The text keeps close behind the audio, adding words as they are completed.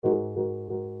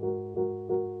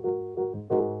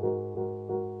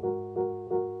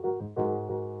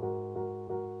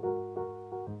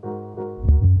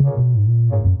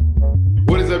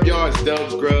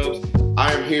Dubs Grubs.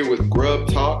 I am here with Grub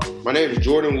Talk. My name is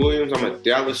Jordan Williams. I'm a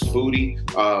Dallas foodie.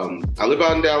 I live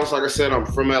out in Dallas. Like I said, I'm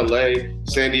from LA,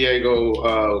 San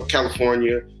Diego,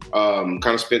 California. Kind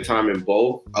of spent time in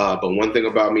both. But one thing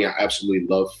about me, I absolutely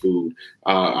love food.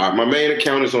 My main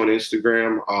account is on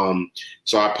Instagram.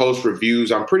 So I post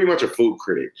reviews. I'm pretty much a food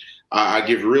critic. I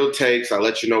give real takes. I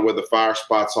let you know where the fire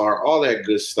spots are, all that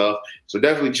good stuff. So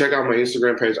definitely check out my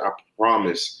Instagram page. I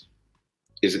promise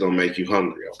it's going to make you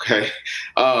hungry, okay?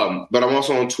 But I'm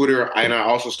also on Twitter, and I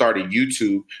also started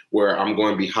YouTube where I'm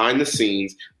going behind the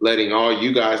scenes, letting all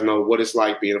you guys know what it's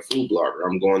like being a food blogger.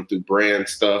 I'm going through brand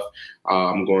stuff.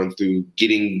 I'm going through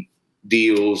getting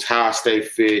deals, how I stay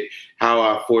fit, how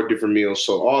I afford different meals.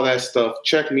 So all that stuff,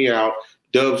 check me out,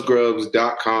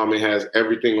 dubsgrubs.com. It has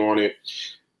everything on it.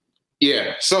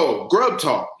 Yeah, so Grub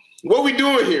Talk. What we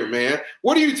doing here, man?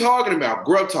 What are you talking about?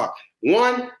 Grub Talk.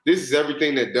 One, this is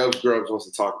everything that Dubs Grubs wants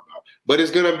to talk about. But it's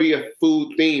going to be a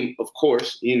food theme, of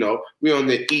course. You know, we're on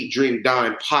the Eat, Drink,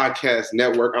 Dine podcast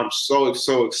network. I'm so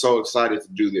excited to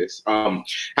do this. How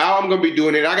I'm going to be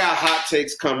doing it, I got hot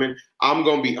takes coming. I'm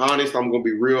going to be honest. I'm going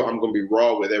to be real. I'm going to be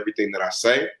raw with everything that I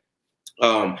say.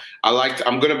 I'm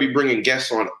going to be bringing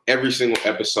guests on every single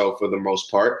episode for the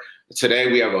most part.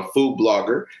 Today we have a food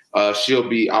blogger.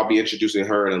 I'll be introducing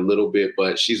her in a little bit,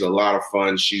 but she's a lot of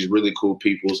fun. She's really cool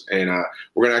peoples, and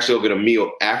we're gonna actually get a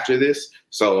meal after this,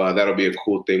 so that'll be a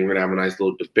cool thing. We're gonna have a nice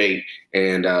little debate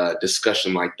and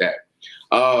discussion like that.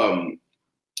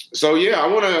 So yeah, I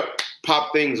want to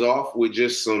pop things off with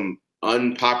just some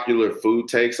unpopular food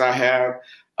takes I have.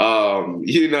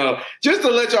 Just to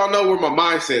let y'all know where my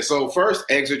mindset. So first,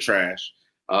 eggs are trash.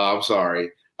 I'm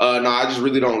sorry. No, I just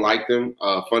really don't like them.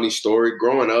 Funny story.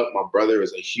 Growing up, my brother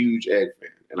is a huge egg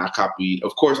fan, and I copied,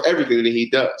 of course, everything that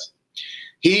he does.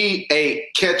 He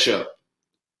ate ketchup.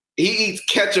 He eats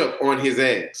ketchup on his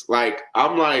eggs.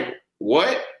 I'm like,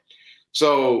 what?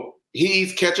 So he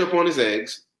eats ketchup on his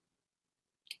eggs.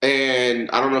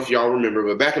 And I don't know if y'all remember,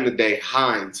 but back in the day,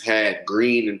 Heinz had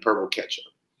green and purple ketchup.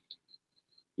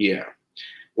 Yeah.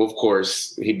 Well, of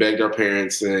course, he begged our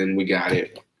parents, and we got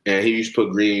it. And he used to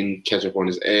put green ketchup on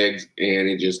his eggs, and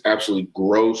it just absolutely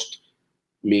grossed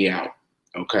me out.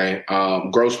 Okay,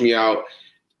 grossed me out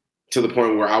to the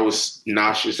point where I was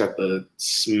nauseous at the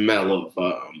smell of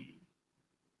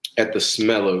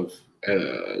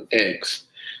eggs.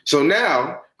 So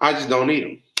now I just don't eat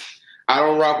them. I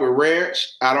don't rock with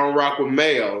ranch. I don't rock with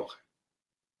mayo.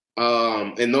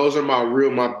 And those are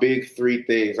my big three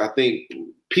things. I think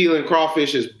peeling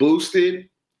crawfish is boosted.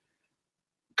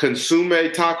 Consume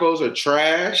tacos are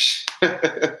trash.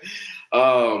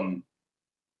 And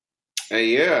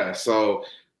yeah, so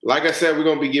like I said, we're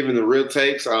going to be giving the real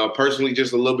takes. Personally,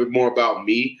 just a little bit more about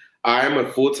me. I am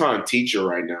a full-time teacher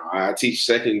right now. I teach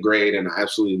second grade, and I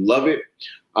absolutely love it.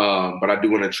 But I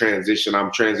do want to transition. I'm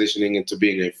transitioning into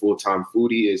being a full-time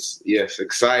foodie. It's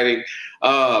exciting.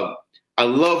 I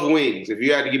love wings. If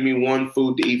you had to give me one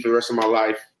food to eat for the rest of my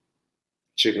life,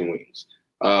 chicken wings.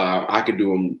 I could do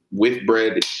them with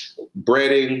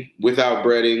breading, without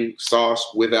breading, sauce,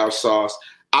 without sauce.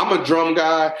 I'm a drum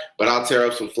guy, but I'll tear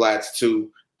up some flats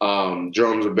too.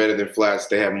 Drums are better than flats.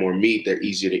 They have more meat. They're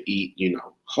easier to eat,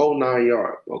 whole 9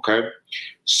 yards, okay?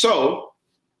 So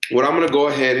what I'm going to go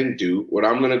ahead and do, we're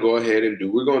going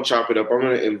to chop it up. I'm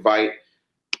going to invite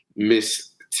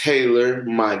Miss Taylor,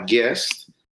 my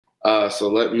guest. So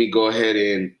let me go ahead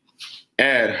and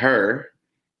add her.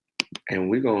 And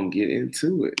we're going to get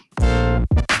into it.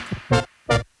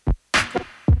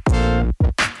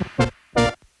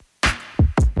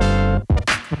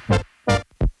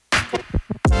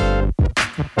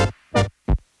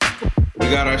 We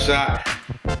got our shot.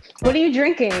 What are you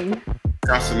drinking?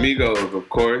 Casamigos, of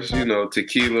course.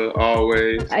 Tequila,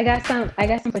 always. I got some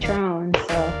Patron,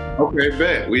 so. Okay,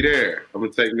 bet. We there. I'm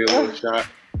going to take me a little shot.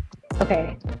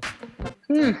 Okay.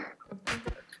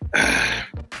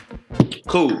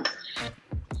 Cool.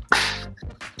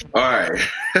 All right.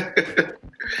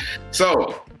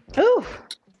 So. Ooh.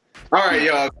 All right,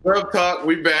 y'all. Grub Talk,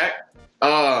 we back.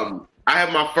 I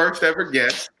have my first ever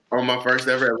guest on my first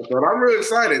ever episode. I'm really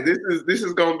excited. This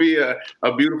is going to be a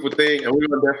beautiful thing, and we're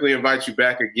going to definitely invite you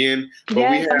back again. But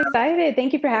yes, I'm excited.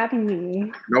 Thank you for having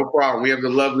me. No problem. We have the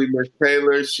lovely Miss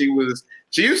Taylor. She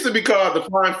used to be called the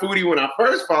Fine Foodie when I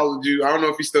first followed you. I don't know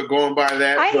if you're still going by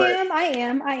that. I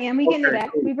am. We getting it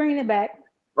back. Cool. We bringing it back.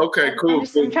 Okay, cool.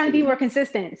 I'm trying to be more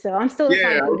consistent, so I'm still a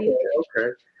Fine Foodie.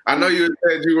 Okay. I know you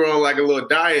said you were on like a little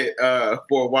diet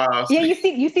for a while. So. Yeah, you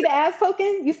see the ass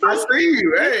poking? You see? I see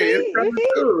you. Hey, it's coming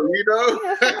through,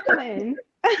 Yeah,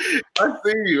 I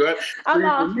see you. I'm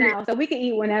off now, so we can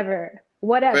eat whenever.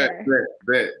 whatever.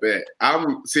 Bet.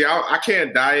 I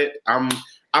can't diet.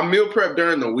 I meal prep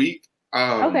during the week.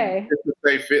 Okay. Just to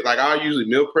stay fit. Like I usually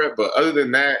meal prep, but other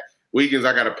than that, weekends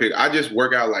I gotta pick. I just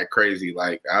work out like crazy.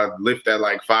 Like I lift at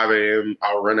like 5 a.m.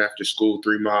 I'll run after school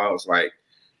 3 miles. Like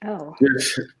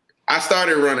I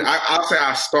started running. I'll say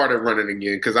I started running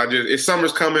again because it's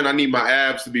summer's coming. I need my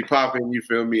abs to be popping. You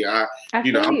feel me? I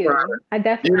feel you. I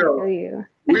definitely feel you.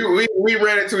 We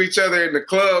ran into each other in the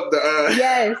club.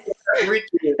 Yes.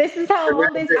 Weekend. This is how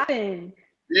all this happened.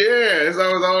 Yeah, it's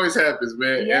always happens,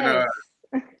 man.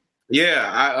 Yes.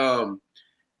 And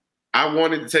I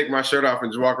wanted to take my shirt off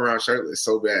and just walk around shirtless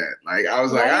so bad. Like I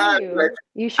was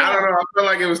you should. I don't know. I feel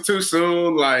like it was too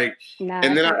soon. Like, nah,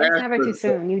 and then it's never too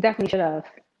soon. You definitely should have.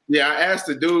 Yeah, I asked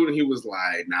the dude, and he was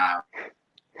like, "Nah,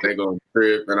 they gonna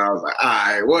trip." And I was like, "All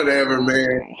right, whatever,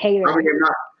 man." Hater. I mean,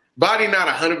 body not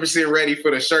 100% ready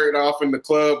for the shirt off in the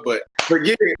club, but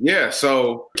forget it. Yeah.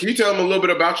 So, can you tell them a little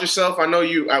bit about yourself? I know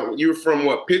you're from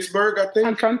what, Pittsburgh, I think.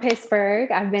 I'm from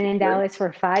Pittsburgh. I've been in Dallas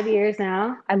for 5 years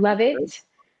now. I love it.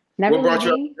 Never What brought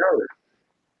you up to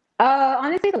Dallas?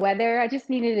 Honestly, the weather. I just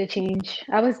needed a change.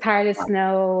 I was tired of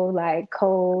snow, like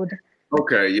cold.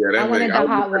 Okay, yeah. I wanted the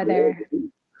hot weather.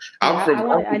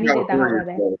 I needed the hot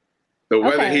weather. So the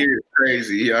weather here is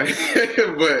crazy, yeah.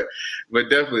 but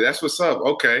definitely that's what's up.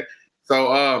 Okay,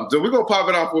 so we're gonna pop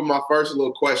it off with my first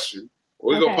little question.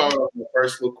 We're gonna pop it off with my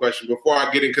first little question before I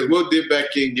get in, because we'll get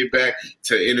back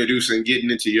to introducing,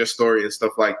 getting into your story and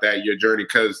stuff like that, your journey.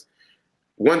 Because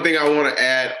one thing I want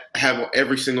to have on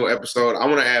every single episode, I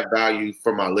want to add value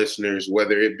for my listeners,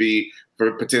 whether it be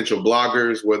for potential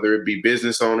bloggers, whether it be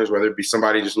business owners, whether it be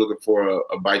somebody just looking for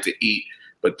a bite to eat.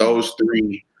 But those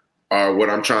three are what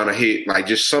I'm trying to hit, like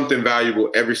just something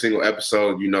valuable every single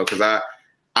episode, because I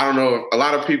don't know, a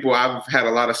lot of people, I've had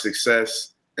a lot of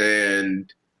success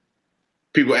and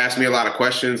people ask me a lot of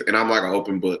questions and I'm like an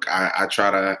open book. I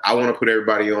want to put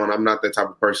everybody on. I'm not that type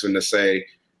of person to say,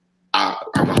 I'm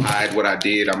going to hide what I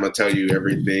did. I'm going to tell you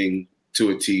everything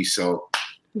to a T. So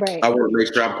I want to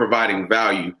make sure I'm providing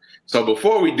value. So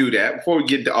before we do that, before we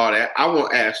get to all that, I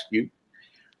want to ask you,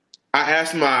 I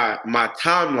asked my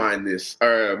timeline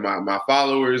my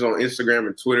followers on Instagram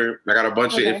and Twitter. I got a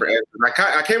bunch of different answers.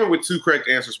 I came up with 2 correct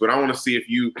answers, but I want to see if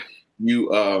you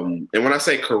and when I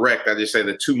say correct, I just say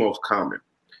the 2 most common.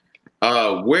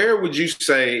 Where would you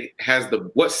say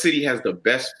what city has the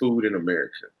best food in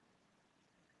America?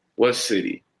 What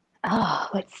city? Oh,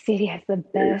 what city has the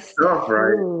best food?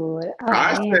 Right? Oh,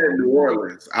 I said New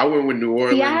Orleans. I went with New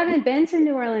Orleans. See, I haven't been to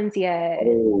New Orleans yet.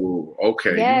 Oh,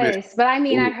 okay. Yes, but I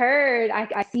mean, I heard,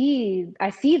 I see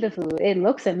the food. It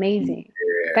looks amazing.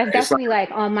 Yeah, that's definitely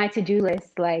like on my to-do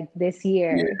list, like this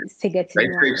year, is to get to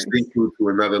New Orleans. They take seafood to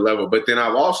another level. But then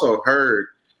I've also heard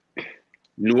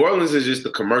New Orleans is just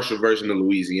the commercial version of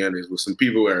Louisiana. With some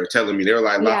people are telling me, they're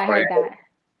like, I heard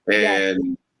that.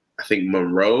 And I think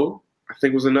Monroe, I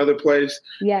think was another place.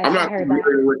 Yeah, I'm not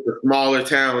familiar with the smaller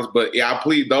towns, but yeah, I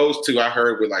believe those 2 I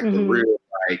heard were like the real,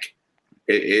 like.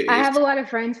 I have a lot of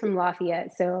friends from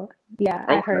Lafayette, so yeah,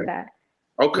 I've heard that.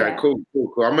 Okay, yeah. Cool.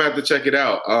 I'm gonna have to check it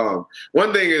out.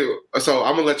 One thing is, so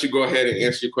I'm gonna let you go ahead and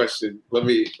answer your question. Let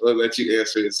let you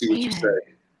answer it and see what you say.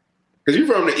 Because you're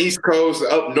from the East Coast,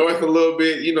 up north a little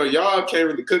bit. Y'all can't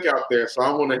really cook out there, so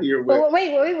I want to hear what.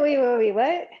 Wait,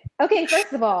 what? Okay,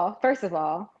 first of all,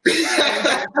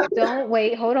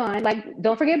 hold on. Like,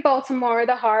 don't forget Baltimore,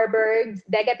 the harbor.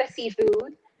 They got the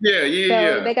seafood.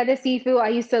 Yeah. They got the seafood. I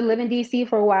used to live in DC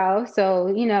for a while, so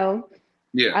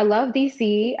I love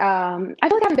DC. I feel like I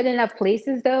haven't been in enough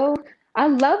places though. I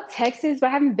love Texas, but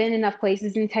I haven't been enough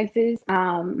places in Texas.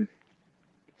 I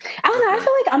don't know. I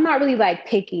feel like I'm not really like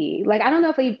picky. Like, I don't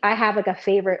know if I have like a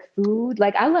favorite food.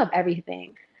 Like, I love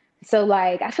everything. So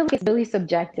like, I feel like it's really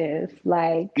subjective.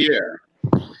 Like,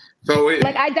 So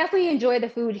I definitely enjoy the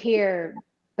food here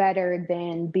better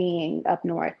than being up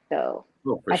north though.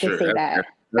 I can say that.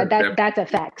 That's a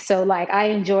fact. So like, I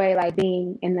enjoy like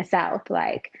being in the South.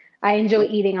 Like, I enjoy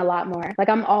eating a lot more. Like,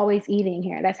 I'm always eating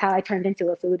here. That's how I turned into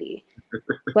a foodie.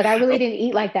 But I really didn't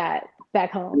eat like that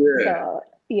back home. So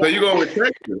you going with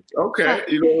Texas? Okay,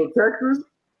 you going with Texas?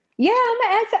 Yeah,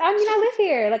 I live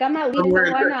here. Like, I'm not leaving.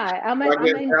 So why not?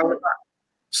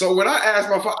 So when I asked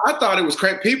I thought it was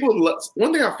crazy.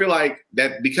 One thing I feel like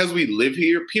that because we live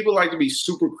here, people like to be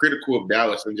super critical of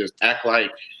Dallas and just act like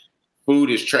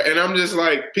food is trash. And I'm just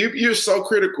like, people, you're so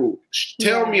critical.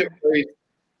 Tell me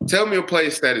a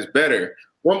place that is better.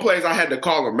 One place I had to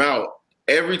call them out.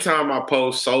 Every time I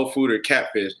post soul food or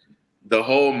catfish, the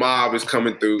whole mob is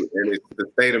coming through, and it's the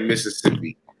state of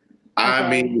Mississippi. I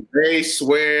mean, they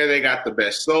swear they got the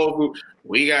best soul food.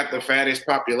 We got the fattest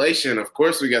population. Of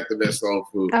course, we got the best soul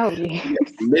food. Oh, yeah.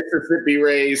 Mississippi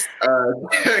raised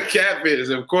catfish,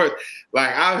 of course. Like,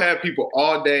 I've had people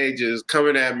all day just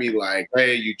coming at me like,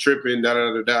 hey, you tripping,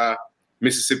 da-da-da-da.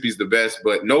 Mississippi's the best.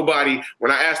 But nobody,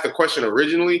 when I asked the question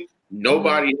originally,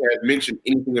 nobody had mentioned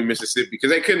anything in Mississippi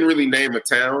because they couldn't really name a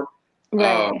town.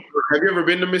 Right. Have you ever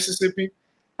been to Mississippi?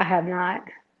 I have not.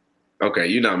 Okay,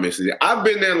 you're not Mississippi. I've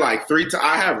been there like 3 times.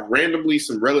 I have randomly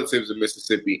some relatives in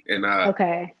Mississippi, and I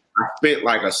spent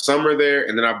like a summer there,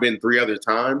 and then I've been 3 other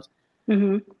times.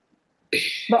 Mm-hmm.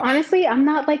 But honestly, I'm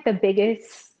not like the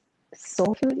biggest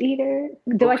soul food eater.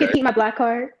 Do I get to keep my black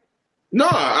card? No,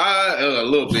 a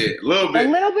little bit. A little bit?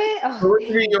 Oh,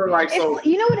 you're like, so,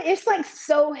 you know what? It's like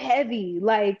so heavy.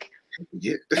 Like,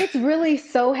 it's really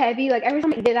so heavy. Like, every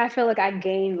time I eat it, I feel like I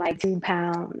gain like 2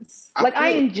 pounds. Like, I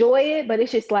enjoy it, but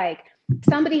it's just like,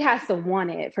 somebody has to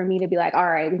want it for me to be like, all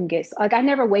right, we can get, like, I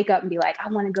never wake up and be like, I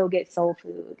want to go get soul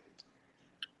food.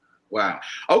 Wow.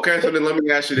 Okay, so then let me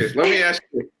ask you this.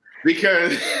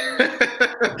 Because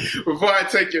before I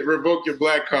revoke your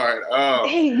black card.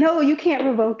 Hey, no, you can't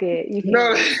revoke it.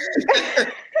 No,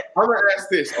 I'm gonna ask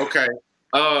this. Okay.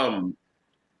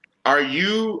 Are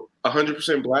you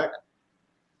 100% black?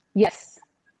 Yes.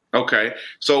 Okay.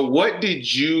 So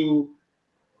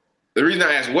the reason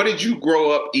I asked, what did you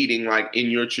grow up eating like in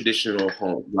your traditional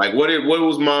home? Like what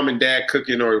was mom and dad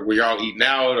cooking, or were y'all eating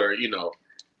out, or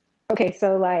Okay,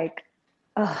 so like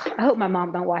I hope my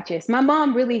mom don't watch this. My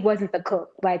mom really wasn't the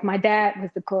cook. Like my dad was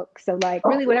the cook. So like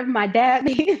really whatever my dad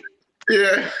made,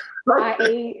 I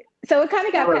ate. So it kind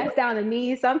of got passed down to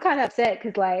me. So I'm kind of upset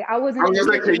because like I wasn't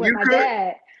with my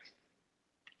dad.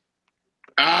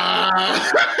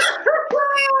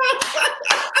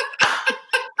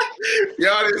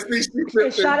 Y'all,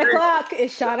 it's shot o'clock.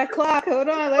 It's shot o'clock. Hold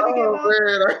on, let me get on.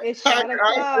 It's shot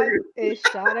o'clock. It's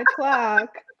shot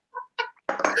o'clock.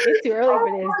 It's too early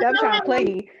for this. I'm trying to play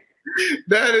me.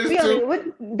 That is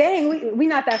too. Dang, we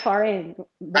not that far in.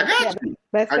 I got you.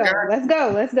 Let's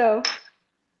go.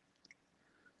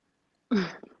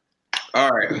 All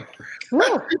right.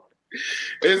 I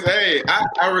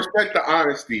respect the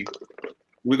honesty.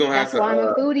 We're gonna have to. That's why I'm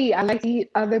a foodie. I like to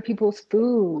eat other people's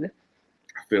food.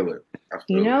 I feel it.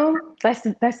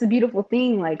 That's the beautiful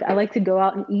thing. Like I like to go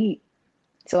out and eat,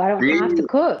 so I don't have to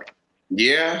cook.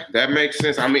 Yeah, that makes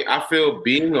sense. I mean, I feel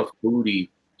being a foodie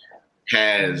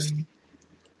has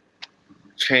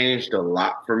changed a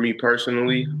lot for me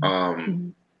personally.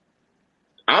 Honestly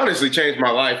changed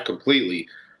my life completely.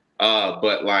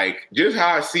 But like just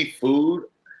how I see food,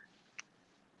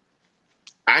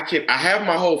 I have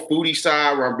my whole foodie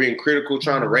side where I'm being critical,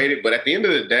 trying to rate it. But at the end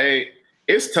of the day,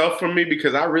 it's tough for me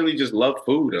because I really just love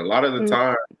food. And a lot of the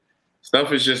time,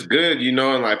 stuff is just good,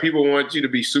 and like people want you to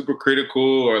be super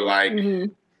critical or like,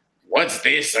 what's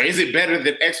this? Or is it better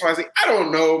than XYZ? I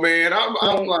don't know, man. I'm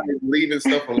like leaving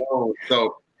stuff alone.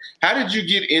 So how did you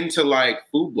get into like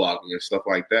food blogging and stuff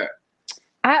like that?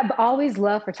 I've always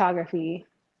loved photography.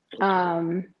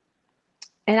 And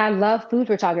I love food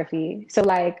photography. So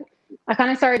like I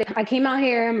came out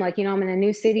here, I'm like, I'm in a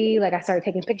new city. Like I started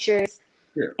taking pictures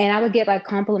and I would get like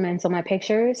compliments on my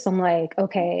pictures. So I'm like,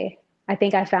 okay, I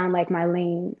think I found like my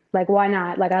lane. Like, why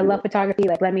not? Like, I love photography.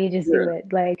 Like, let me just do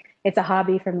it. Like, it's a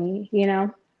hobby for me,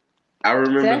 I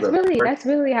remember so that's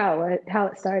really how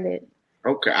it started.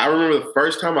 Okay. I remember the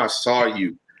first time I saw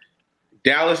you,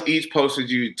 Dallas Eats posted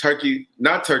you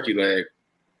not turkey leg,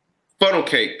 funnel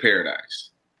cake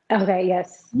paradise. Okay,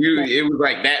 yes. It was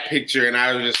like that picture, and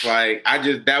I was just like,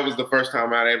 that was the first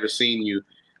time I'd ever seen you.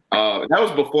 That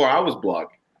was before I was blogging.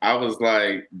 I was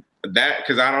like that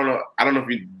because I don't know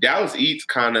if Dallas Eats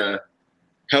kind of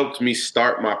helped me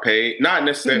start my page, not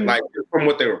necessarily like from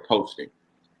what they were posting.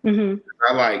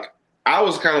 I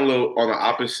was kind of a little on the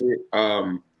opposite.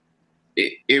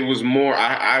 It was more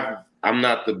I'm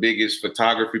not the biggest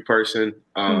photography person.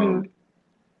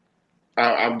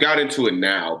 I've got into it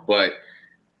now, but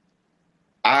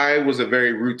I was a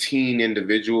very routine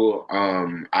individual.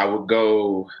 I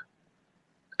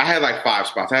had like 5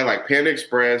 spots. I had like Panda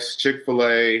Express,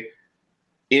 Chick-fil-A,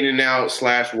 In-N-Out /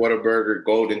 Whataburger,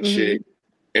 Golden Chick,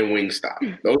 and Wingstop.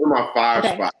 Those are my 5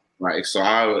 spots. Right. So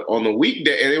on the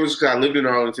weekday, and it was because I lived in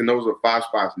Arlington, those were 5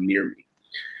 spots near me.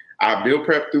 I meal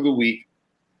prep through the week.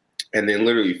 And then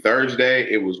literally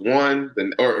Thursday, it was one.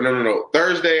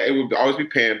 Thursday, it would always be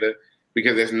Panda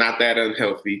because it's not that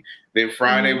unhealthy. Then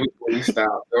Friday was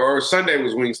Wingstop, or Sunday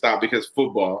was Wingstop because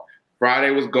football. Friday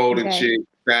was Golden Chick.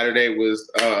 Saturday was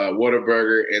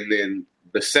Whataburger. And then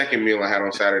the second meal I had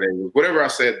on Saturday was whatever I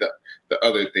said, the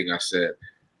other thing I said.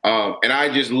 And I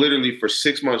just literally for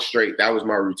 6 months straight, that was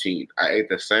my routine. I ate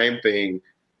the same thing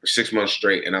for 6 months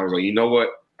straight. And I was like, you know what?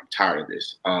 I'm tired of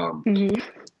this.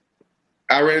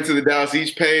 I ran to the Dallas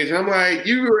Eats page and I'm like,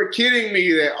 you were kidding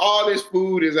me that all this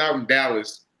food is out in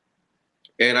Dallas.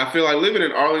 And I feel like living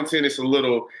in Arlington, it's a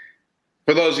little,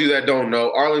 for those of you that don't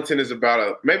know, Arlington is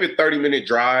about maybe a 30-minute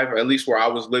drive, at least where I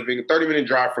was living, a 30-minute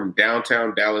drive from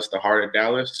downtown Dallas, the heart of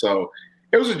Dallas. So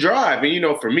it was a drive. And, you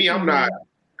know, for me, I'm not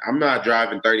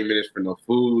driving 30 minutes for no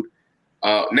food.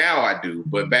 Now I do.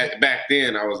 But back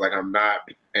then I was like, I'm not.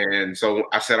 And so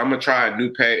I said, I'm going to try a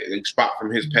new spot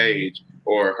from his page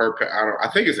or her. I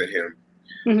think it's a him.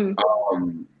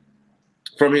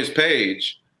 From his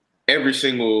page every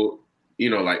single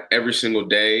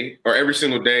day,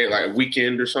 like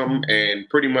weekend or something. And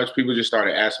pretty much people just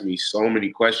started asking me so many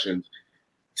questions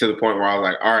to the point where I was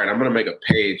like, all right, I'm going to make a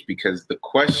page because the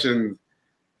questions,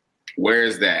 where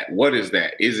is that? What is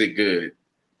that? Is it good?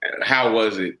 How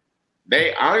was it?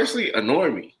 They honestly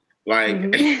annoy me. Like, I know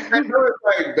it's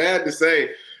like bad to say,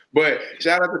 but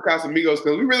shout out to Casamigos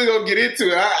because we really gonna get into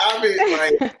it. I mean,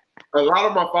 like a lot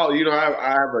of my followers, you know, I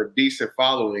have a decent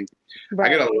following. Right.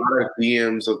 I get a lot of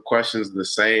DMs of questions, the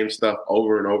same stuff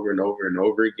over and over and over and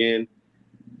over again.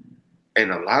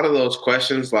 And a lot of those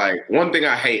questions, like one thing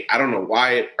I hate, I don't know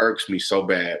why it irks me so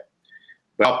bad,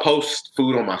 but I'll post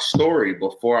food on my story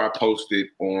before I post it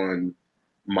on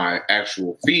my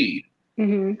actual feed.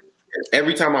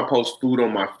 Every time I post food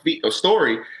on my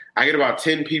story, I get about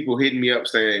 10 people hitting me up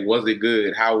saying, was it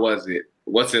good? How was it?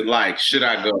 What's it like? Should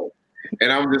I go?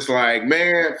 And I'm just like,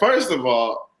 man, first of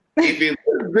all, if it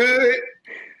looks good,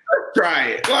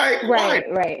 try it. Like,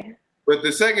 right. But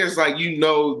the second is like, you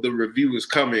know, the review is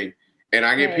coming. And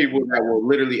I get people that will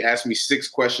literally ask me 6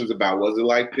 questions about, was it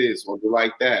like this? Was it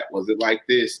like that? Was it like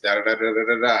this?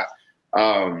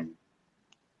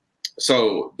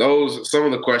 So some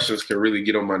of the questions can really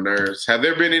get on my nerves. Have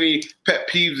there been any pet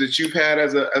peeves that you've had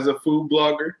as a food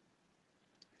blogger?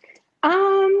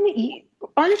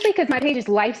 Honestly, because my page is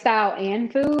lifestyle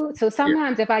and food. So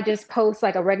sometimes if I just post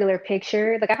like a regular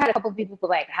picture, like I've had a couple of people be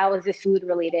like, how is this food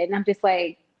related? And I'm just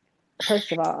like,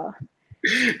 first of all,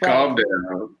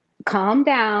 calm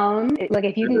down. Like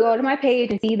if you can go to my page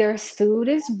and see there's food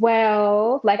as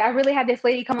well. Like I really had this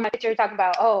lady come on my picture talking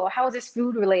about, oh, how is this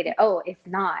food related? Oh, it's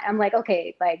not. I'm like,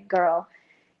 okay, like girl,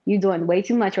 you're doing way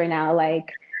too much right now.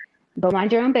 Like go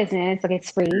mind your own business. Like it's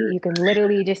free. You can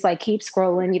literally just like keep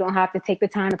scrolling. You don't have to take the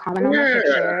time to comment on my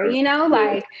picture, you know,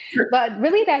 like, but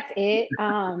really that's it.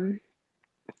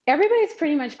 Everybody's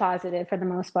pretty much positive for the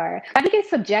most part. I think it's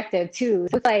subjective too.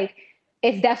 So it's like,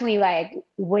 it's definitely like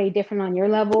way different on your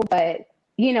level, but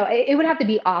you know, it would have to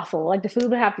be awful. Like the food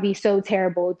would have to be so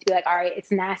terrible to be like, all right,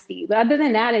 it's nasty. But other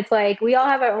than that, it's like, we all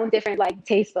have our own different like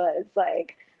taste buds.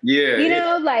 Like, you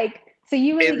know, like, so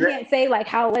you really can't say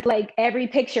like like every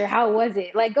picture, how was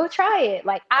it? Like, go try it.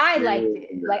 Like I liked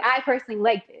it. Like I personally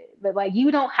liked it, but like,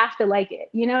 you don't have to like it.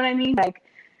 You know what I mean? Like,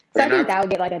 so I think that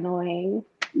would get like annoying.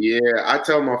 Yeah. I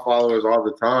tell my followers all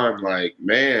the time, like,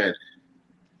 man,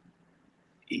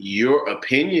 your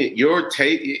opinion, your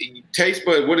taste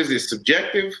bud, what is it?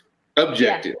 Subjective?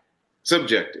 Objective? Yeah.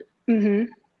 Subjective.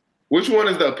 Which one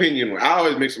is the opinion one? I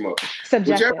always mix them up.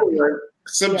 Subjective. Whichever one,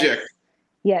 subjective.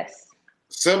 Yes.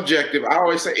 Subjective. I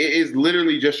always say it is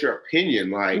literally just your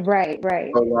opinion. Like, right.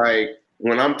 But like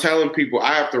when I'm telling people,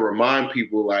 I have to remind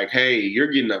people like, hey,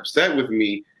 you're getting upset with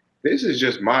me. This is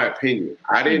just my opinion.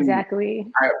 I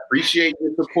appreciate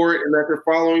your support and that you're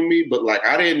following me, but like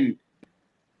I didn't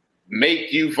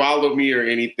make you follow me or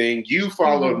anything. You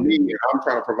followed me and I'm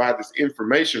trying to provide this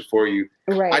information for you.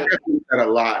 Right. I definitely get that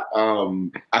a lot.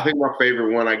 I think my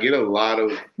favorite one, I get a lot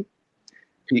of,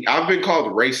 I've been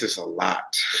called racist a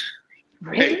lot.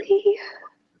 Really?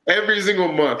 Every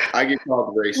single month I get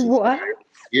called racist. What?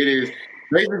 It is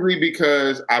basically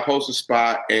because I post a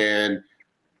spot and,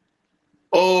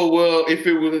 oh, well, if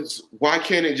it was, why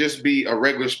can't it just be a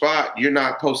regular spot? You're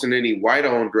not posting any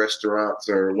white-owned restaurants,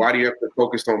 or why do you have to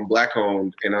focus on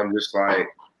black-owned? And I'm just like,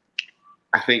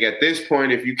 I think at this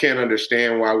point, if you can't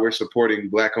understand why we're supporting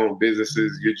black-owned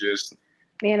businesses, you're just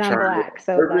and I'm black,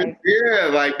 so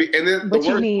like, and then what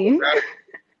you mean?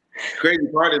 Crazy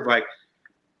part is like,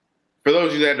 for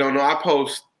those of you that don't know, I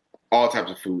post all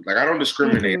types of food. Like I don't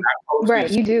discriminate.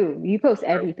 You do. You post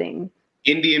everything.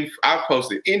 I've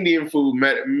posted Indian food,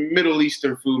 Middle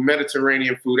Eastern food,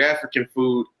 Mediterranean food, African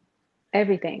food.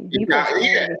 Everything. You post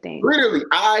everything. Literally,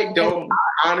 I will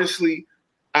honestly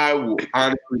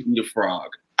eat a frog.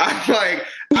 I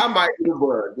might eat a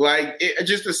bug. Like,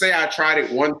 just to say I tried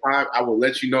it one time, I will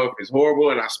let you know if it's horrible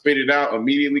and I spit it out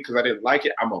immediately because I didn't like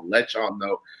it. I'm going to let y'all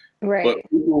know. Right. But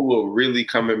people will really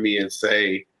come at me and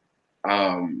say,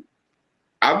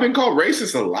 I've been called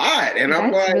racist a lot, and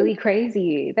I'm like, really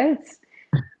crazy. That's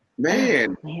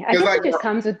man. I guess it just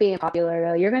comes with being popular,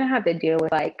 though. You're gonna have to deal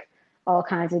with like all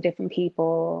kinds of different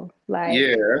people, like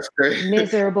that's crazy.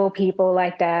 Miserable people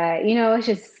like that. You know, it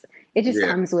just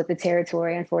comes with the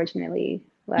territory, unfortunately.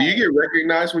 Like, do you get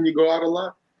recognized when you go out a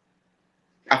lot?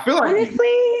 I feel like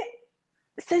honestly,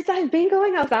 since I've been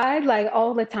going outside like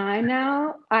all the time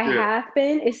now, I have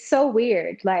been. It's so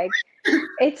weird. Like,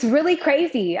 it's really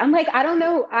crazy. I'm like, I don't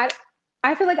know.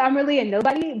 I feel like I'm really a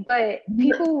nobody, but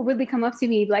people really come up to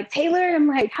me like, Taylor. I'm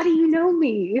like, how do you know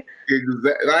me?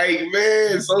 Exactly. Like,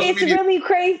 man, it's really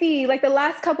crazy. Like the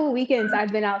last couple of weekends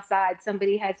I've been outside,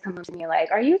 somebody has come up to me like,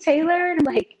 are you Taylor? And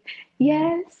I'm like,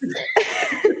 yes.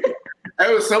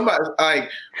 It was somebody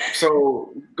like,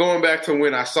 so going back to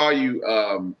when I saw you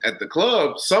at the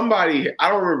club, somebody, I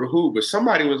don't remember who, but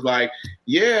somebody was like,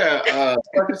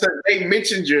 they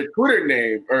mentioned your Twitter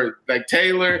name or like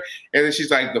Taylor. And then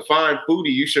she's like, the fine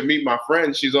foodie, you should meet my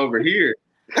friend. She's over here.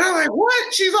 And I'm like,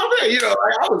 what? She's over there. You know, like,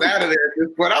 I was out of there at this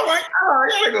point. I'm like, I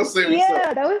gotta go see what's up.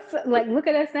 Yeah, that was like, look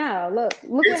at us now. Look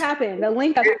what happened. The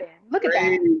link happened. Look at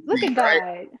that. Look at God.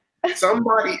 Right?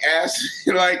 Somebody asked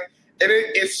me, like, and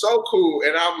it's so cool.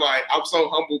 And I'm like, I'm so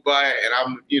humbled by it. And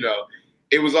I'm, you know,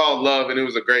 it was all love and it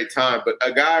was a great time. But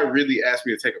a guy really asked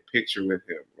me to take a picture with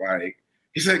him. Like,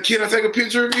 he said, can I take a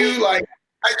picture of you? Like,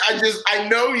 I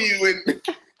know you. And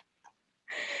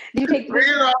you take the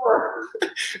picture?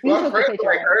 My friend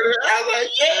like heard it. I was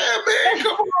like, yeah, man,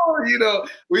 come on. You know,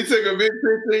 we took a big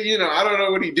picture. You know, I don't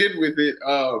know what he did with it.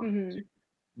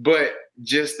 But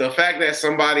just the fact that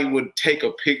somebody would take a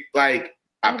pic, like,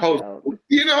 I post,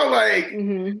 you know, like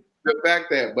the fact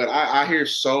that, but I hear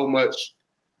so much.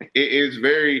 It is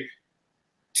very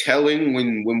telling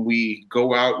when we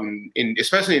go out and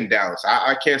especially in Dallas.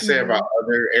 I can't say about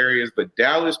other areas, but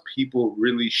Dallas people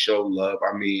really show love.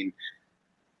 I mean,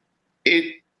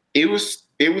 it was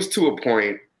to a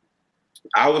point.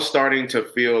 I was starting to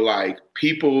feel like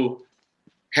people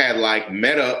had like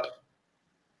met up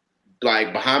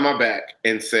like behind my back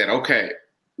and said, okay,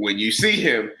 when you see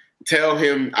him, tell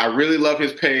him I really love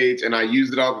his page and I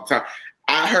use it all the time.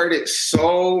 I heard it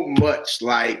so much,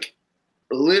 like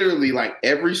literally like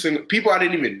every single people I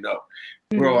didn't even know.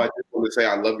 Bro, I just want to say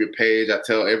I love your page. I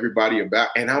tell everybody about,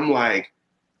 and I'm like,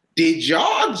 did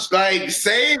y'all like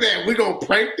say that we're gonna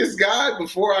prank this guy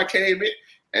before I came in?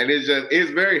 And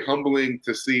it's very humbling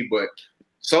to see, but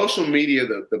social media,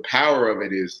 the power of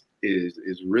it is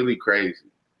really crazy.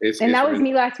 That was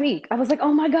me last week. I was like,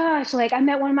 oh my gosh, like I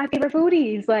met one of my favorite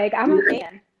foodies. Like I'm a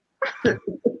fan.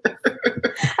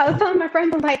 I was telling my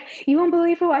friends, I'm like, you won't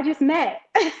believe who I just met.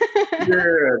 Yeah,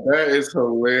 that is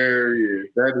hilarious.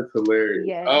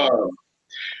 Yeah.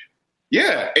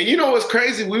 Yeah, and you know what's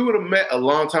crazy? We would have met a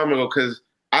long time ago because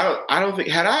I don't think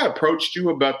had I approached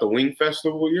you about the Wing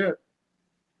Festival yet.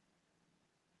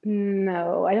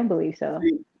 No, I don't believe so.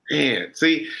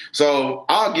 See, so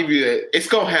I'll give you that. It's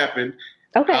gonna happen.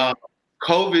 Okay.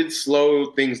 COVID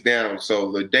slowed things down,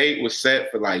 so the date was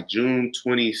set for like June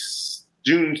 26th,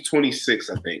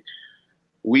 I think.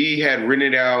 We had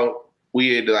rented out.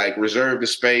 We had like reserved the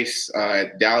space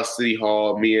at Dallas City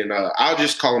Hall. Me and I'll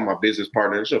just call him my business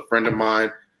partner. It's a friend of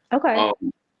mine. Okay.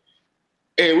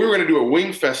 And we were gonna do a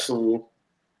wing festival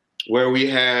where I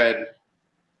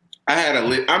had a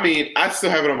list. I mean, I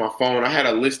still have it on my phone. I had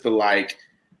a list of like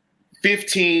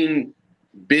 15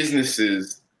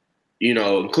 businesses, you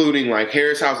know, including like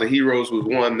Harris House of Heroes was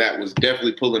one that was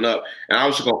definitely pulling up, and I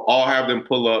was just gonna all have them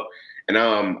pull up. And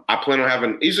I plan on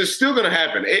having. It's just still gonna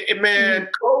happen. Man,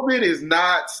 COVID is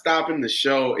not stopping the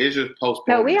show. It's just postponed.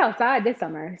 No, we outside this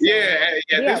summer. So.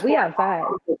 Yeah, we outside.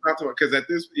 Because at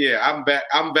this, I'm back.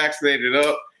 I'm vaccinated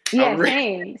up. Yeah,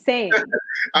 same.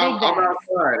 I'm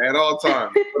outside at all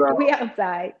times. But, we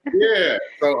outside. Yeah,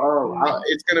 so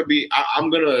it's gonna be.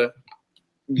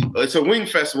 It's a wing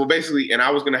festival basically, and I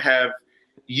was gonna have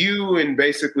you and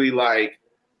basically like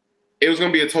it was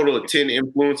gonna be a total of 10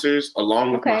 influencers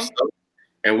along with myself,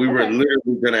 and we were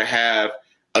literally gonna have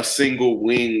a single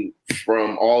wing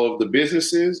from all of the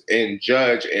businesses and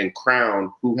judge and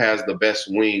crown who has the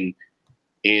best wing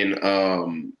in.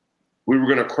 We were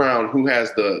gonna crown who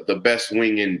has the best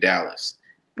wing in Dallas.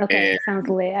 Okay, sounds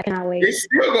lit. I cannot wait. It's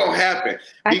still gonna happen.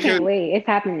 I can't wait. It's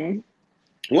happening.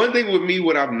 One thing with me,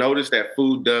 what I've noticed that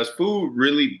food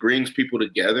really brings people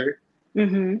together.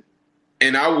 Mm-hmm.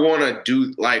 And I want to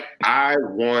do that. I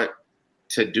want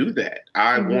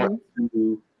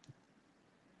to,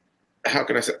 how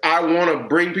can I say, I want to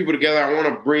bring people together. I want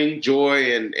to bring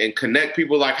joy and connect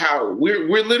people like how we're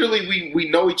literally, we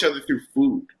know each other through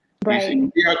food. Right.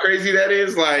 You see how crazy that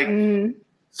is? Like,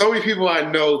 so many people I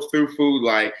know through food.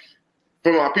 Like,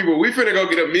 for my people, we finna go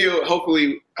get a meal.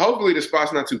 Hopefully the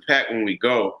spot's not too packed when we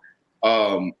go.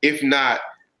 If not,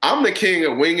 I'm the king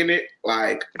of winging it.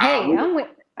 Like,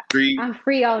 I'm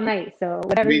free all night, so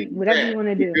whatever you want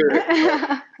to do.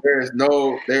 There's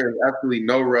absolutely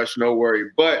no rush, no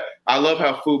worry. But I love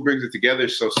how food brings it together.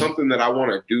 So something that I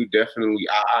want to do, definitely.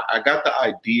 I got the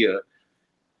idea.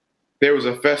 There was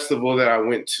a festival that I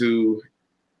went to.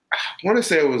 I want to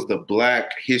say it was the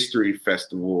Black History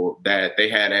Festival that they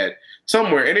had at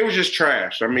somewhere, and it was just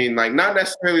trash. I mean, like, not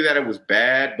necessarily that it was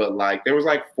bad, but like there was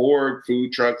like 4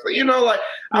 food trucks. Like,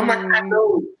 I'm like,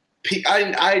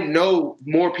 I know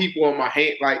more people on my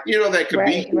hand, like, that could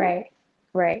be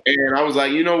right. And I was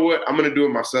like, you know what, I'm gonna do it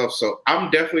myself. So I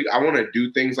want to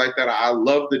do things like that. I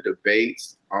love the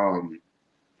debates. Do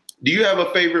you have a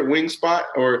favorite wing spot,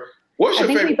 or what's your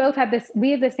favorite? We both have this.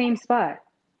 We have the same spot.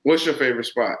 What's your favorite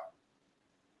spot?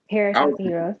 Harris's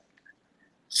Heroes.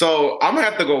 So I'm gonna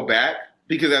have to go back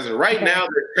because as of right now,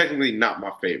 they're technically not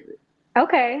my favorite.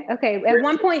 Okay. At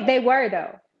one point, they were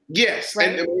though. Yes,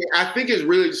 right? And I think it's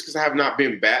really just because I have not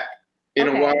been back in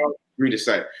a while. For me to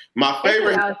say my favorite.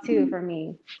 It's been a while too for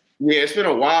me. Yeah, it's been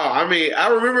a while. I mean, I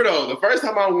remember though the first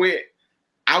time I went,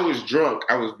 I was drunk.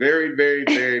 I was very, very,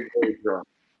 very, very drunk,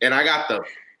 and I got the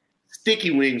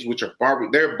sticky wings, which are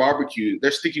They're barbecue.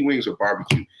 They're sticky wings with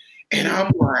barbecue. And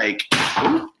I'm like,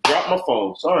 drop my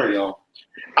phone. Sorry, y'all.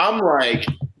 I'm like,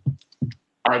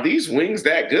 are these wings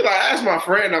that good? I asked my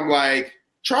friend, I'm like,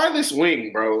 try this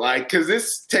wing, bro. Like, because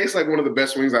this tastes like one of the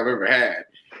best wings I've ever had.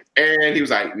 And he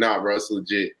was like, nah, bro, it's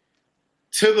legit.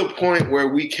 To the point where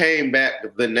we came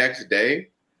back the next day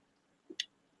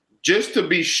just to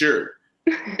be sure.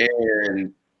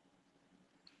 And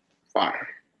fire.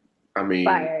 I mean,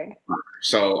 fire.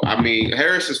 So, I mean,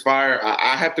 Harris is fire.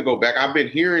 I have to go back. I've been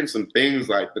hearing some things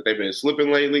like that they've been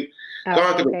slipping lately. Oh, so I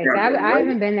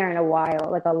haven't been there in a while,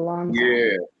 like a long time.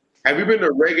 Yeah. Have you been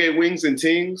to Reggae Wings and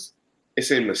Tings?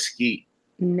 It's in Mesquite.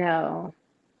 No.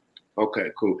 Okay,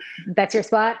 cool. That's your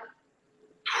spot?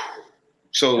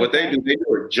 So what they do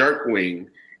a jerk wing,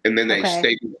 and then they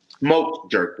stay smoked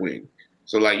jerk wing.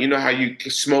 So, like, you know how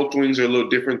smoked wings are a little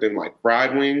different than like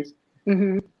fried wings?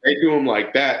 Mm-hmm. They do them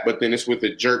like that, but then it's with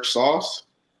a jerk sauce.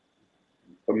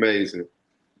 Amazing.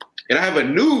 And I have a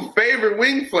new favorite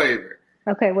wing flavor.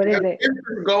 Okay, what is it?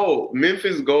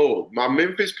 Memphis Gold. My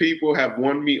Memphis people have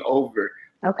won me over.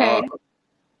 Okay.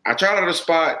 I tried out a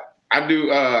spot. I do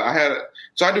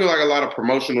like a lot of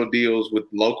promotional deals with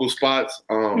local spots.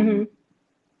 And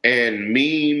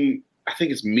I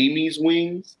think it's Mimi's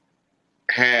Wings,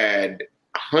 had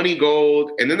honey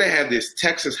gold, and then they had this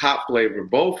Texas hot flavor.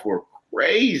 Both were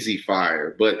crazy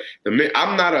fire. But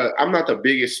I'm not the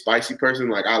biggest spicy person.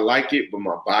 Like, I like it, but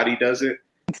my body doesn't.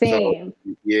 Same.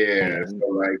 So, yeah. So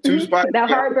like too spicy. The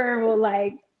heartburn will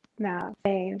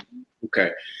same.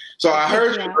 Okay. So I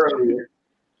heard you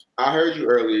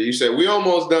earlier. You said we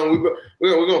almost done.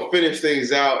 We're gonna finish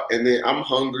things out, and then I'm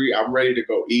hungry. I'm ready to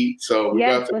go eat. So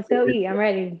let's go eat. I'm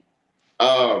ready.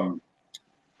 Tell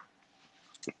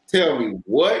me,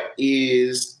 what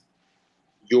is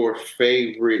your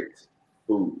favorite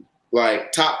food?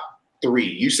 Like top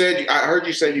 3. I heard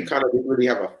you say you kind of didn't really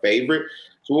have a favorite.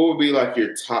 So what would be like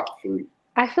your top 3?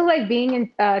 I feel like being in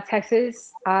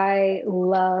Texas, I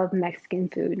love Mexican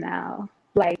food now.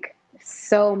 Like,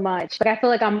 so much. Like, I feel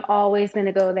like I'm always going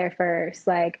to go there first.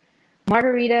 Like,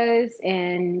 margaritas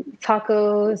and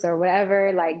tacos or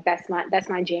whatever. Like, that's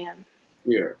my jam.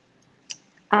 Yeah.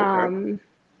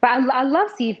 But I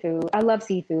love seafood.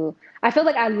 I feel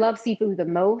like I love seafood the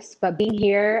most, but being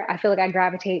here, I feel like I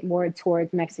gravitate more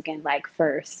towards Mexican, like,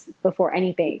 first before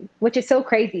anything, which is so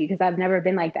crazy because I've never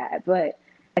been like that. But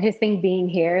I just think being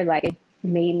here, like, it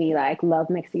made me like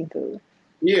love Mexican food.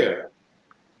 Yeah.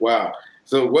 Wow.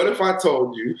 So what if I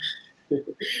told you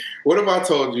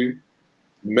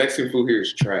Mexican food here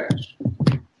is trash?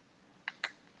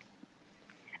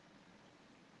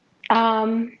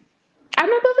 I'm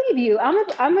gonna believe you. I'm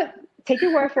gonna take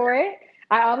your word for it.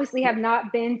 I obviously have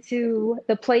not been to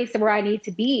the place where I need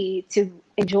to be to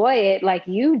enjoy it like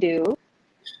you do.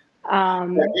 Have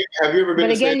you ever been?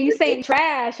 But again, you say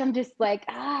trash. I'm just like,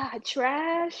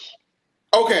 trash.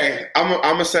 Okay, I'm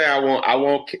gonna say I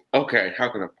won't. Okay, how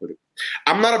can I put it?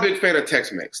 I'm not a big fan of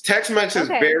Tex-Mex. Tex-Mex is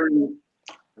very,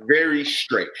 very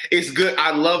straight. It's good.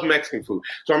 I love Mexican food,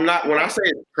 so I'm not. When I say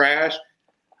it's trash,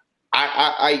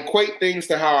 I equate things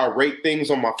to how I rate things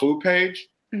on my food page.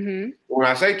 Mm-hmm. When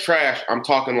I say trash, I'm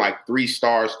talking like 3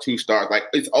 stars, 2 stars. Like,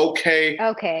 it's okay.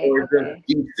 Or it's just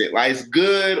decent. Like, it's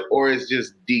good or it's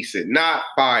just decent, not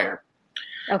fire.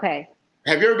 Okay.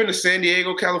 Have you ever been to San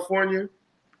Diego, California?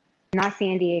 not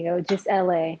San Diego, just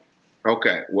LA.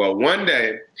 Okay. Well, one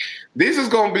day, this is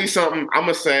going to be something I'm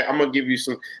going to give you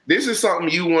some. This is something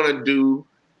you want to do.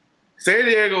 San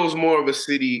Diego is more of a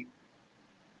city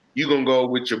you're going to go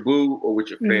with your boo or with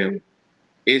your family.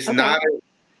 Mm-hmm.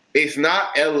 It's not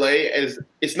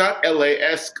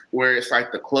LA-esque where it's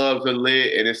like the clubs are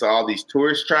lit and it's all these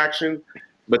tourist attractions,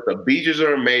 but the beaches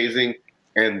are amazing.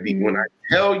 And when I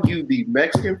tell you the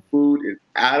Mexican food is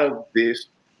out of this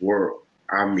world,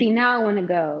 I mean. See, now I want to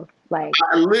go.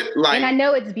 And I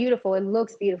know it's beautiful. It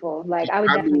looks beautiful. Like, I would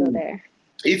definitely go there.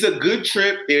 It's a good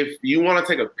trip if you want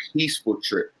to take a peaceful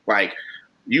trip. Like,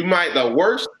 the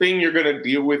worst thing you're going to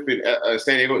deal with in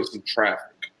San Diego is some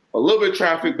traffic. A little bit of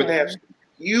traffic, but they have some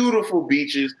beautiful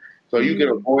beaches. So you can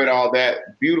avoid all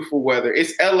that beautiful weather.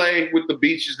 It's LA with the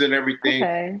beaches and everything.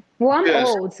 Okay. Well, I'm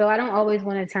old, so I don't always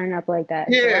want to turn up like that.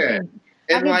 Yeah.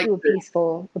 So I can do a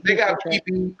peaceful They got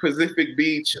PB, Pacific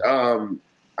Beach.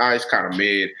 It's kind of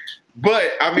mid.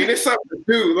 But, I mean, it's something to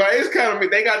do. Like, it's kind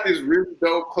of, they got this really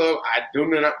dope club. I do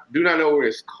not know what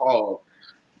it's called.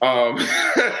 I'll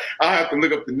have to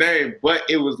look up the name. But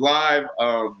it was live.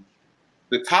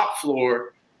 The top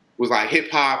floor was like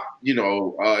hip-hop. It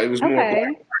was more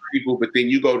black people. But then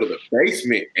you go to the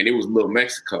basement, and it was Little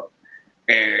Mexico.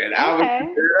 And I was,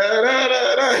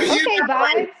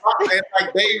 and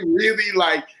like, they really,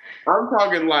 like, I'm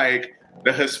talking, like,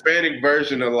 the Hispanic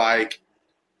version of, like,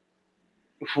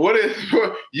 what if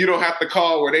you don't have to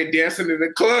call where they dancing in the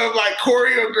club, like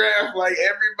choreographed, like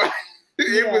everybody.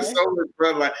 It was so much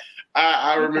fun. Like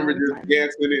I remember just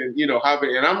dancing and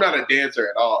hopping. And I'm not a dancer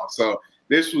at all, so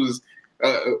this was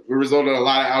a result of a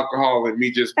lot of alcohol and me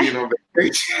just being on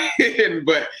vacation.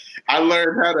 But I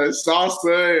learned how to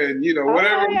salsa and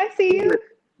whatever. Oh, I see you.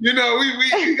 We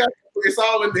got it's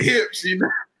all in the hips,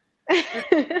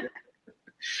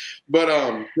 But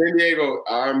San Diego,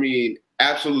 I mean,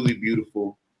 absolutely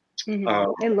beautiful.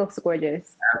 Mm-hmm. It looks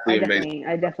gorgeous. I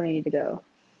definitely need to go.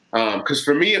 Because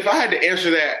for me, if I had to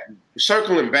answer that,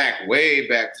 circling way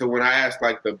back to when I asked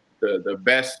like the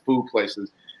best food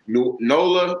places,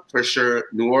 NOLA for sure,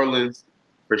 New Orleans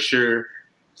for sure,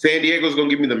 San Diego's gonna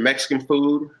give me the Mexican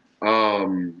food,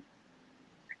 and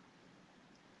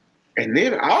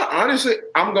then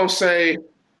I'm gonna say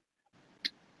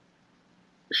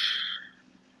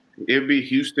it'd be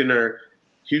Houston or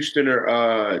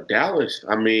Dallas.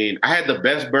 I mean, I had the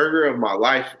best burger of my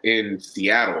life in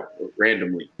Seattle,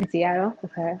 randomly. In Seattle?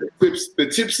 Okay. The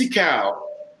Tipsy Cow,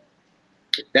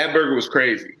 that burger was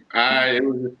crazy. It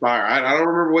was just fire. I don't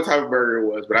remember what type of burger it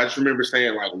was, but I just remember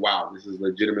saying, like, wow, this is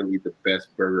legitimately the best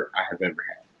burger I have ever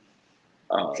had.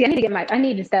 See, I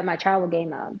need to step my travel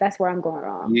game up. That's where I'm going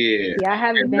wrong. Yeah. I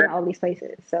haven't been to all these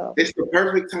places, so it's the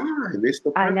perfect time.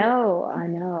 I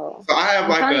know. So I have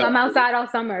I'm outside all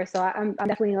summer, so I'm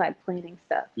definitely like planning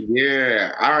stuff.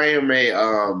 Yeah, I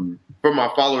am for my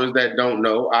followers that don't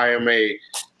know, I am a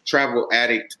travel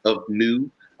addict of new.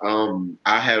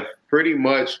 I have pretty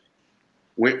much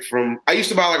I used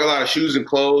to buy like a lot of shoes and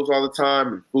clothes all the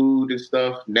time and food and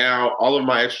stuff. Now all of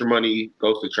my extra money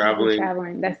goes to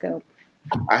traveling. That's dope.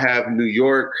 I have New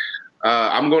York.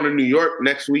 I'm going to New York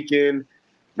next weekend.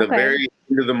 The very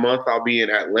end of the month, I'll be in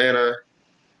Atlanta.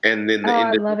 And then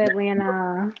I love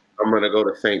Atlanta. I'm going to go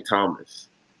to St. Thomas.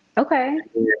 Okay.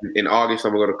 In August,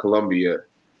 I'm going to go to Columbia.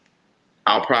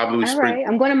 I'll probably All right.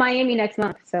 I'm going to Miami next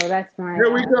month, so that's my.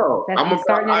 There we go. I'm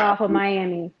starting it off with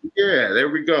Miami. Yeah, there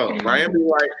we go. Miami,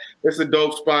 like, it's a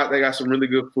dope spot. They got some really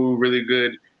good food, really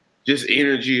good just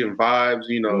energy and vibes,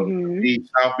 The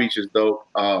South Beach is dope.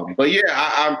 But yeah,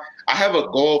 I have a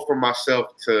goal for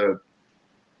myself to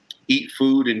eat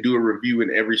food and do a review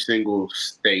in every single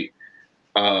state.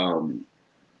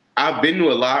 I've been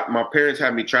to a lot. My parents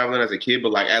had me traveling as a kid,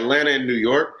 but like Atlanta and New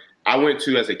York, I went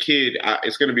to as a kid.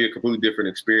 It's going to be a completely different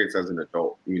experience as an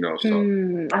adult,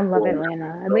 So I love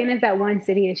Atlanta. Atlanta's that one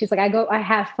city. It's just like I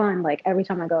have fun like every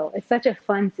time I go. It's such a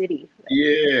fun city.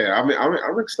 Yeah, I'm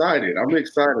excited.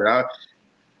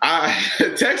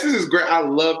 Texas is great. I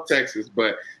love Texas,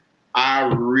 but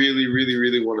I really, really,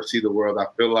 really want to see the world. I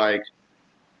feel like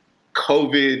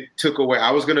COVID took away. I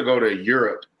was going to go to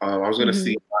Europe. I was going to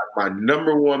see my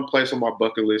number one place on my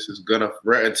bucket list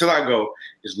until I go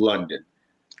is London.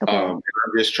 Okay. I'm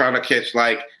just trying to catch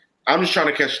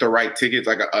the right tickets.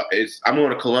 Like I'm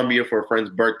going to Columbia for a friend's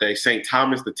birthday. St.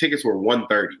 Thomas, the tickets were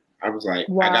 $130. I was like,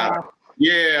 wow.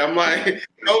 I'm like,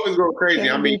 COVID's going crazy.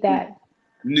 I mean,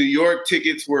 New York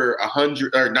tickets were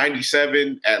 100 or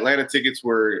 97. Atlanta tickets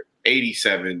were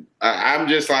 87. I'm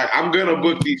just like, I'm gonna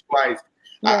book these flights.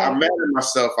 Yeah. I'm mad at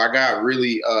myself. I got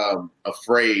really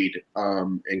afraid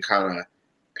and kind of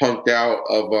punked out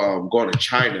of going to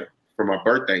China for my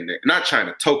birthday. Not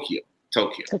China, Tokyo.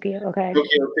 Okay. Tokyo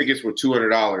tickets were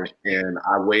 $200, and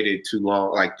I waited too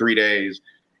long, like 3 days.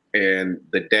 And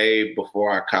the day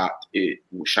before I copped, it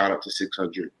shot up to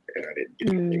 600, and I didn't do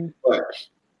anything. But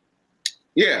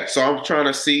yeah, so I'm trying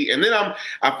to see, and then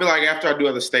I feel like after I do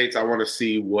other states, I want to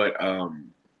see what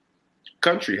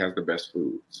country has the best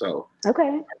food. So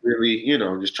okay, really,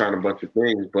 just trying a bunch of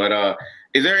things. But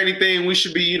is there anything we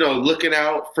should be, looking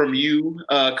out from you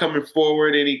coming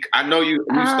forward? I know you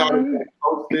started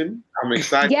posting. I'm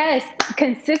excited. Yes,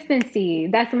 consistency.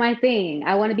 That's my thing.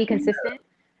 I want to be consistent.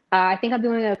 I think I'm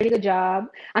doing a pretty good job.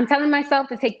 I'm telling myself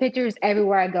to take pictures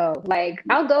everywhere I go. Like,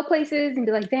 I'll go places and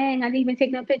be like, dang, I didn't even take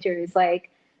no pictures. Like,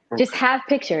 just have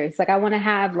pictures. Like, I want to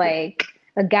have, like,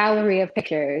 a gallery of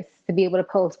pictures to be able to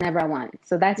post whenever I want.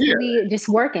 So that's really just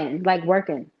working. Like,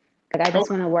 I just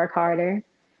want to work harder.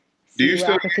 Do you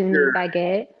still opportunities I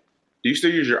get. Do you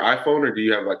still use your iPhone, or do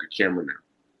you have, like, a camera now?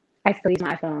 I still use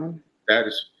my iPhone. That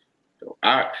is,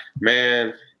 I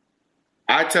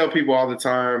tell people all the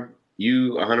time,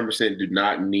 you 100% do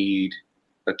not need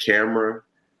a camera.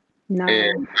 No.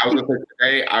 And I was going to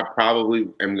say today, I probably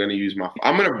am going to use my phone.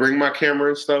 I'm going to bring my camera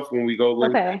and stuff when we go live.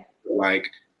 Okay. Like,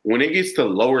 when it gets to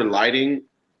lower lighting,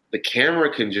 the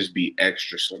camera can just be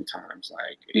extra sometimes.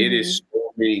 Like, it is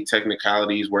so many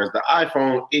technicalities, whereas the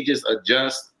iPhone, it just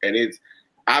adjusts. And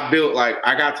I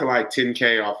got to like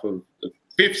 10K off of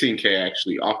 15K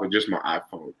actually off of just my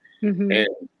iPhone. And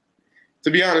to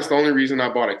be honest, the only reason I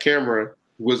bought a camera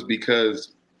was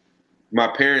because my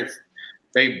parents,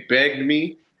 they begged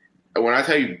me. And when I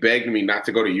tell you begged me not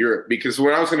to go to Europe, because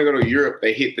when I was going to go to Europe,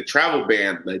 they hit the travel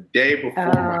ban the day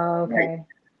before. Okay.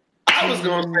 I was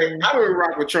going to say, I don't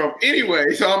rock with Trump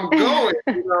anyway, so I'm going,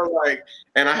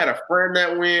 and I had a friend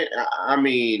that went. I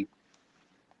mean,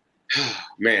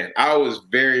 man, I was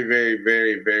very, very,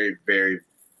 very, very, very,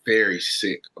 very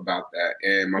sick about that.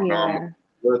 And my mom,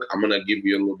 look, I'm going to give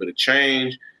you a little bit of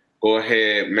change. Go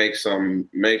ahead, make some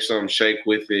shake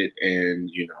with it,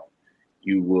 and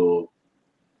you will.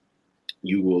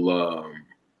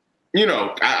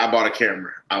 I bought a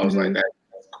camera. I was like,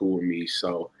 that's cool with me.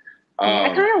 So I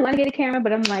kind of want to get a camera,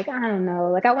 but I'm like, I don't know.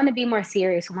 Like, I want to be more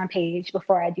serious on my page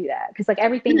before I do that, because like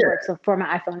everything works for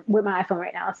my iPhone with my iPhone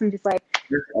right now. So I'm just like,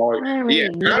 I don't really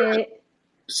need it.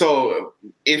 So,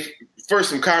 if for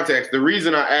some context, the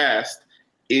reason I asked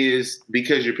is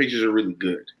because your pictures are really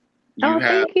good.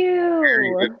 Thank you.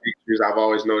 Very good pictures. I've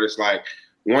always noticed, like,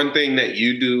 one thing that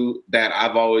you do that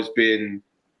I've always been,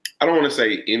 I don't want to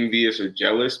say envious or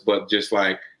jealous, but just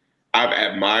like I've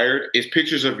admired is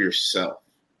pictures of yourself.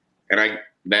 And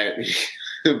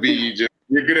you're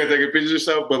good at taking pictures of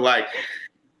yourself, but like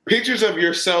pictures of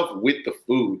yourself with the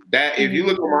food. That if you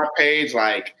look on my page,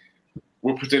 like,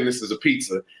 we'll pretend this is a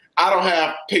pizza. I don't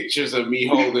have pictures of me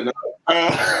holding up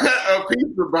a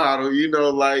pizza bottle,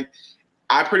 like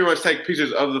I pretty much take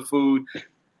pictures of the food.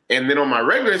 And then on my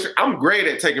regular, I'm great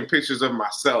at taking pictures of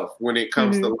myself when it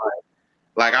comes to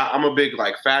like I'm a big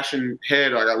like fashion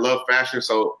head. Like I love fashion.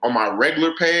 So on my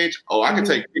regular page, I can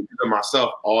take pictures of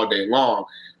myself all day long.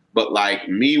 But like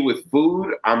me with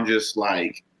food, I'm just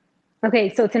like.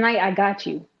 Okay, so tonight I got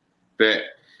you. Bet.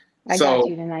 I got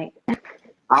you tonight.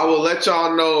 I will let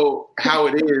y'all know how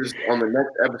it is on the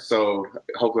next episode.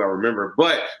 Hopefully I'll remember.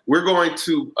 But we're going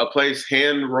to a place,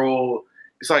 Hand Roll.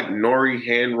 It's like Nori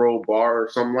Hand Roll Bar or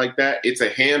something like that. It's a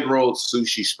hand-rolled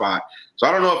sushi spot. So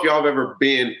I don't know if y'all have ever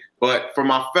been, but for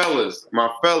my fellas,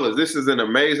 this is an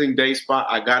amazing day spot.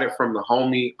 I got it from the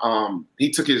homie.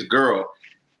 He took his girl.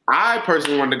 I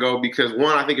personally wanted to go because,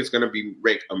 one, I think it's going to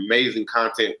make amazing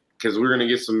content because we're going to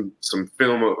get some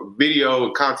film,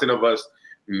 video content of us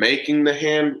making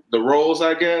the rolls,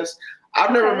 I guess.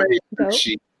 I've never made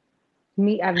sushi.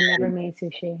 I've never made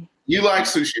sushi. You like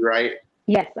sushi, right?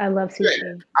 Yes, I love sushi.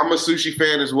 Yeah, I'm a sushi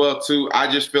fan as well, too. I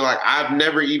just feel like I've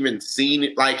never even seen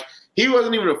it. Like, he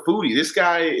wasn't even a foodie. This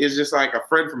guy is just like a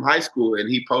friend from high school, and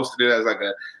he posted it as like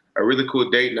a really cool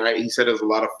date night. He said it was a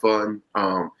lot of fun.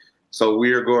 So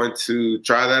we are going to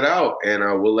try that out, and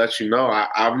we'll let you know.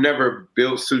 I've never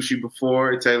built sushi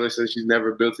before. Taylor says she's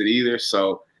never built it either.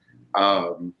 So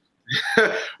we're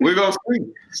going to see.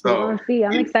 So, we're going to see.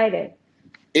 I'm excited.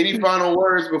 Any final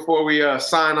words before we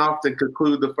sign off to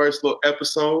conclude the first little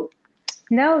episode?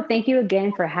 No, thank you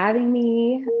again for having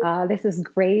me. This is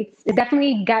great. It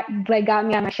definitely got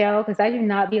me on my shell because I do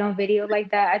not be on video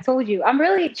like that. I told you, I'm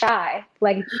really shy.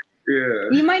 Like,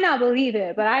 you might not believe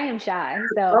it, but I am shy.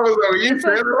 So I was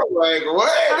like,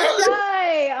 what? I'm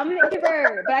shy. I'm an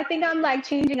introvert, but I think I'm like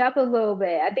changing up a little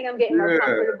bit. I think I'm getting more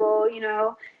comfortable,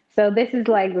 So this is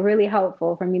like really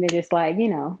helpful for me to just like,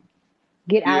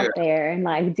 get out there and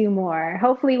like do more.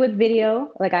 Hopefully with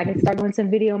video, like I can start doing some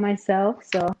video myself.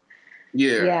 So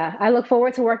yeah, I look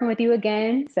forward to working with you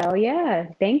again. So yeah,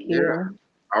 thank you. Yeah.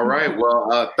 All right.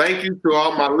 Well, thank you to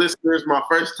all my listeners. My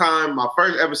first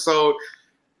episode.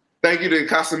 Thank you to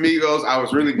Casamigos. I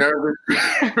was really nervous.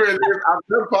 I've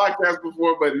done podcasts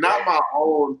before, but not my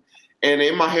own. And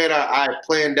in my head, I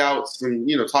planned out some,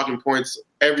 talking points.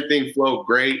 Everything flowed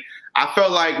great. I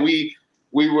felt like we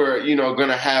were, going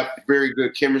to have very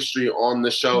good chemistry on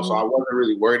the show. Mm-hmm. So I wasn't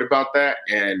really worried about that.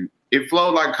 And it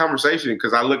flowed like a conversation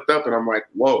because I looked up and I'm like,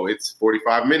 whoa, it's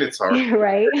 45 minutes already.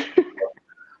 Right.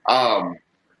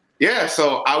 Yeah,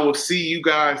 so I will see you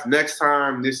guys next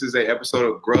time. This is an episode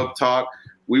of Grub Talk.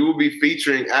 We will be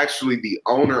featuring actually the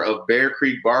owner of Bear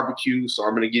Creek Barbecue. So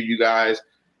I'm going to give you guys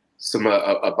some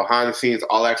a behind-the-scenes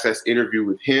all-access interview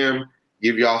with him,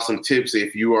 give y'all some tips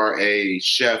if you are a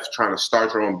chef trying to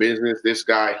start your own business. This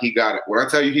guy, when I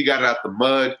tell you he got it out the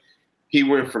mud, he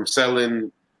went from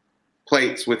selling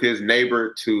plates with his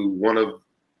neighbor to one of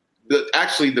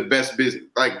the best business,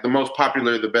 like the most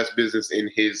popular, the best business in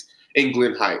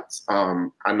Glen Heights.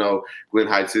 I know Glen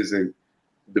Heights isn't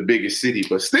the biggest city,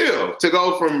 but still, to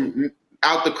go from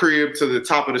out the crib to the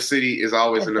top of the city is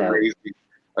always an amazing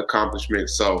accomplishment.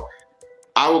 So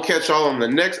I will catch y'all on the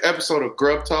next episode of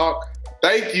Grub Talk.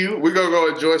 Thank you. We're going to go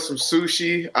enjoy some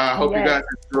sushi. I hope you guys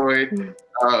enjoyed.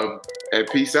 And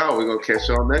peace out. We're going to catch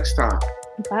y'all next time.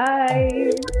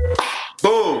 Bye.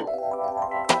 Boom.